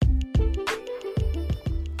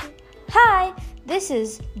This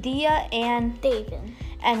is Dia and David.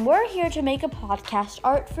 And we're here to make a podcast,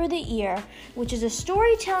 Art for the Ear, which is a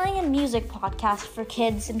storytelling and music podcast for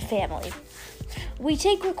kids and family. We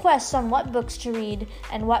take requests on what books to read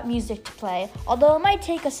and what music to play, although it might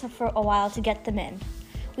take us for a while to get them in.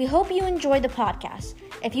 We hope you enjoy the podcast.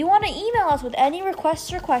 If you want to email us with any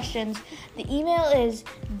requests or questions, the email is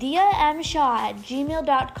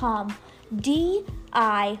diayamshah@gmail.com,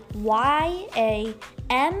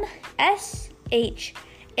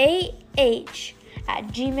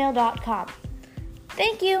 DIYAMSHAH@gmail.com.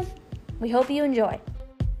 Thank you. We hope you enjoy.